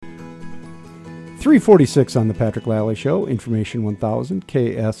346 on the Patrick Lally Show, Information 1000,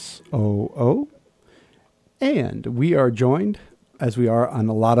 KSOO. And we are joined, as we are on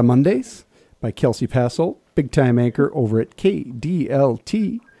a lot of Mondays, by Kelsey Passel, big-time anchor over at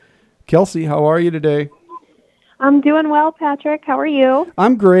KDLT. Kelsey, how are you today? I'm doing well, Patrick. How are you?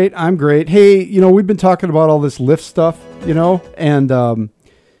 I'm great. Hey, we've been talking about all this Lyft stuff, and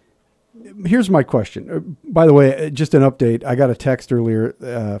here's my question. By the way, just an update. I got a text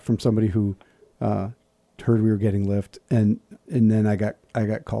earlier from somebody who heard we were getting Lyft, and then I got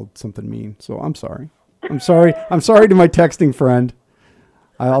called something mean. So I'm sorry. I'm sorry to my texting friend.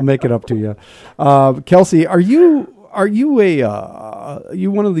 I'll make it up to you. Kelsey, are you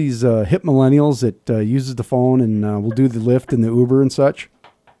one of these hip millennials that uses the phone and will do the Lyft and the Uber and such?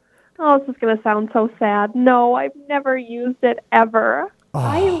 Oh, this is going to sound so sad. No, I've never used it ever. Oh.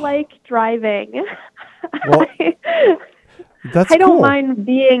 I like driving. Well, that's I don't cool. mind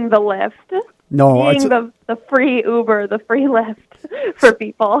being the Lyft. No, being the free Uber, the free Lyft for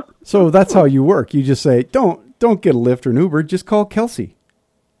people. So that's how you work. You just say, don't get a Lyft or an Uber. Just call Kelsey.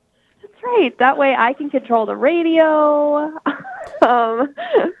 That's right. That way I can control the radio.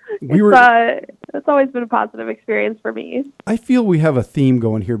 It's always been a positive experience for me. I feel we have a theme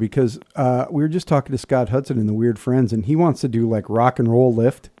going here because we were just talking to Scott Hudson in the Weird Friends, and he wants to do like rock and roll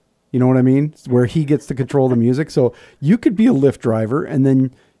Lyft. You know what I mean? Where he gets to control the music. So you could be a Lyft driver, and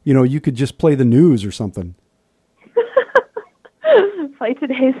then you could just play the news or something. Play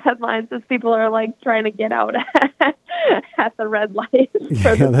today's headlines as people are like trying to get out at the red light.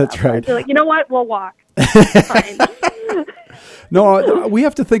 Yeah, that's right. They're like, you know what? We'll walk. Fine. No, we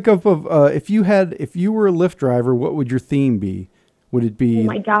have to think of if you were a Lyft driver, what would your theme be? Would it be? Oh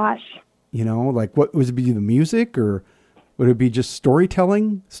my gosh! Like what would it be? The music, or would it be just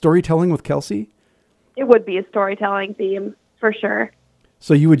storytelling? Storytelling with Kelsey? It would be a storytelling theme for sure.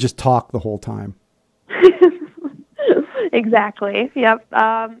 So you would just talk the whole time. Exactly. Yep.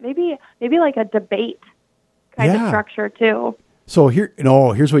 Maybe like a debate kind of structure too. So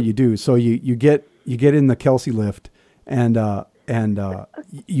here's what you do. So you get in the Kelsey Lyft, and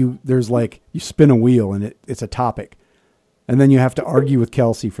you spin a wheel and it's a topic, and then you have to argue with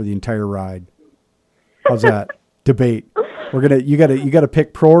Kelsey for the entire ride. How's that? Debate. You gotta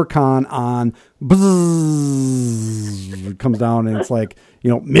pick pro or con on. Bzzz, it comes down and it's like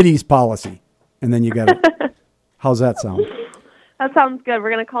Mitty's policy, and then you gotta. How's that sound? That sounds good. We're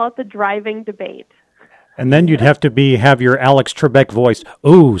gonna call it the driving debate. And then you'd have to have your Alex Trebek voice.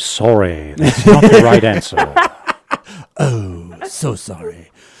 Oh, sorry, that's not the right answer. Oh, so sorry.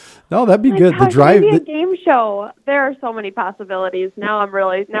 No, that'd be good. Gosh, maybe a game show. There are so many possibilities. Now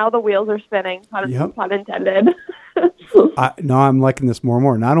the wheels are spinning. Pun intended. I'm liking this more and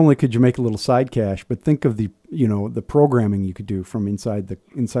more. Not only could you make a little side cash, but think of the programming you could do from inside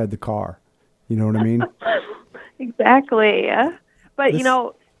the car. You know what I mean? Exactly. But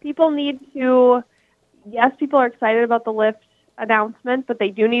people need to. Yes, people are excited about the Lyft announcement, but they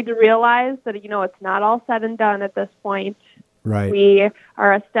do need to realize that it's not all said and done at this point. Right. We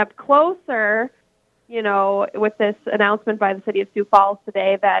are a step closer, with this announcement by the city of Sioux Falls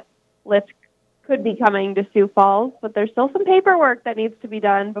today that Lyft could be coming to Sioux Falls, but there's still some paperwork that needs to be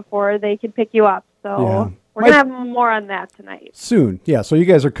done before they can pick you up. So we're going to have more on that tonight. Soon. Yeah, so you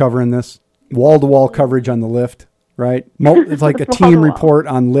guys are covering this wall-to-wall coverage on the Lyft, right? It's like a team report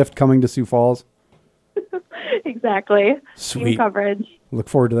on Lyft coming to Sioux Falls. Exactly. Sweet. Team coverage. Look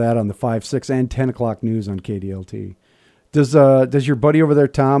forward to that on the 5, 6, and 10 o'clock news on KDLT. Does your buddy over there,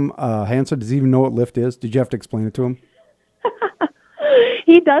 Tom Hansen, does he even know what Lyft is? Did you have to explain it to him?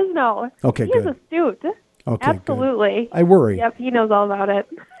 He does know. Okay, He good. is astute. Okay, absolutely. Good. I worry. Yep, he knows all about it.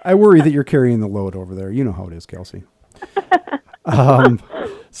 I worry that you're carrying the load over there. You know how it is, Kelsey.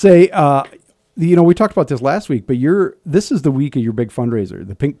 We talked about this last week, but this is the week of your big fundraiser,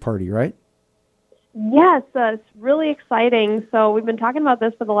 the Pink Party, right? Yes, it's really exciting. So we've been talking about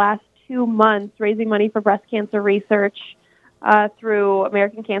this for the last 2 months, raising money for breast cancer research through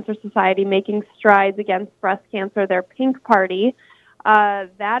American Cancer Society, making strides against breast cancer, their Pink Party.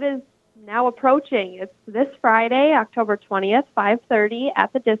 That is now approaching. It's this Friday, October 20th, 5:30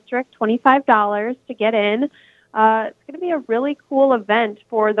 at the district, $25 to get in. It's going to be a really cool event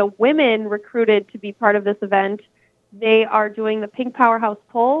for the women recruited to be part of this event. They are doing the Pink Powerhouse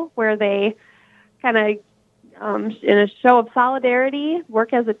Pull, where they kind of, in a show of solidarity,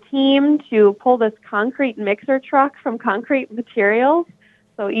 work as a team to pull this concrete mixer truck from concrete materials.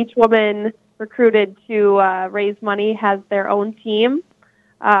 So each woman recruited to raise money has their own team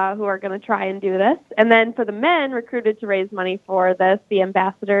who are going to try and do this. And then for the men recruited to raise money for this, the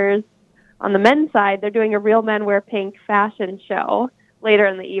ambassadors on the men's side, they're doing a Real Men Wear Pink fashion show later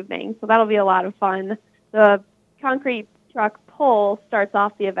in the evening. So that'll be a lot of fun. The concrete truck pull starts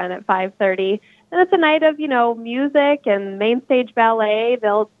off the event at 5:30, and it's a night of music and main stage ballet.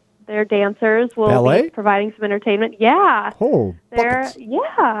 Their dancers will ballet? be providing some entertainment. Yeah, Oh,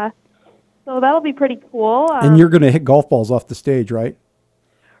 yeah. So that'll be pretty cool. And you're going to hit golf balls off the stage, right?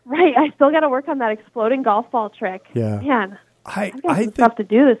 Right. I still got to work on that exploding golf ball trick. Yeah. Man, I I've got some think stuff to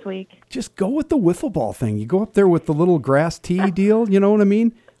do this week. just go with the wiffle ball thing. You go up there with the little grass tee deal, you know what I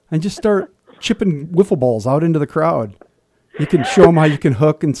mean? And just start chipping wiffle balls out into the crowd. You can show them how you can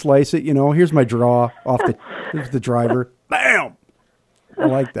hook and slice it. Here's my draw here's the driver. Bam! I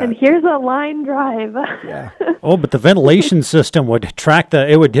like that. And here's a line drive. Yeah. Oh, but the ventilation system would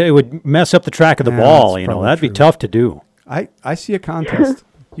it would mess up the track of the Yeah, ball. that's That'd probably be tough to do. I see a contest.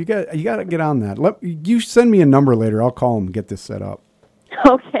 You got to get on that. You send me a number later. I'll call them and get this set up.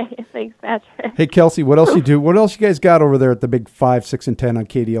 Okay. Thanks, Patrick. Hey, Kelsey, what else you do? What else you guys got over there at the big 5, 6, and 10 on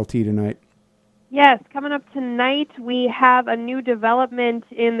KDLT tonight? Yes, coming up tonight, we have a new development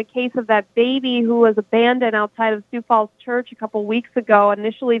in the case of that baby who was abandoned outside of Sioux Falls Church a couple weeks ago.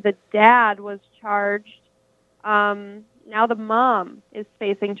 Initially, the dad was charged. Now the mom is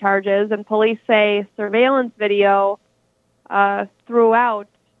facing charges, and police say surveillance video throughout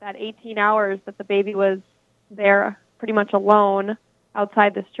that 18 hours that the baby was there pretty much alone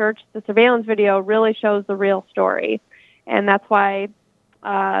outside this church. The surveillance video really shows the real story, and that's why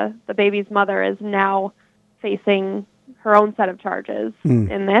the baby's mother is now facing her own set of charges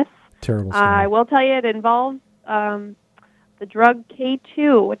in this. Terrible story. I will tell you it involves the drug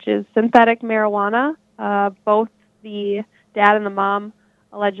K2, which is synthetic marijuana. Both the dad and the mom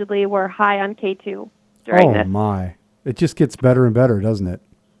allegedly were high on K2 during this. Oh, my. It just gets better and better, doesn't it?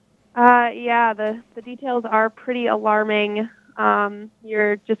 Yeah, the details are pretty alarming.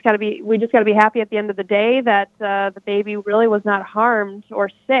 We just got to be happy at the end of the day that the baby really was not harmed or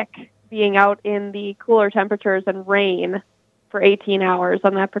sick being out in the cooler temperatures and rain for 18 hours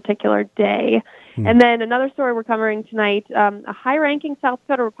on that particular day. And then another story we're covering tonight, a high-ranking South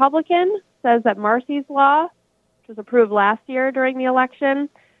Dakota Republican says that Marcy's Law, which was approved last year during the election,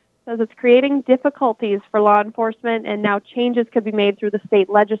 says it's creating difficulties for law enforcement, and now changes could be made through the state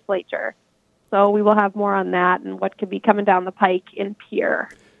legislature. So we will have more on that and what could be coming down the pike in Pierre.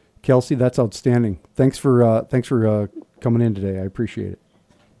 Kelsey, that's outstanding. Thanks for coming in today. I appreciate it.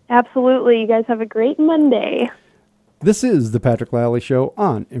 Absolutely. You guys have a great Monday. This is the Patrick Lally Show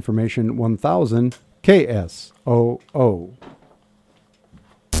on Information 1000 KSOO.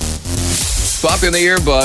 Pop in the earbud.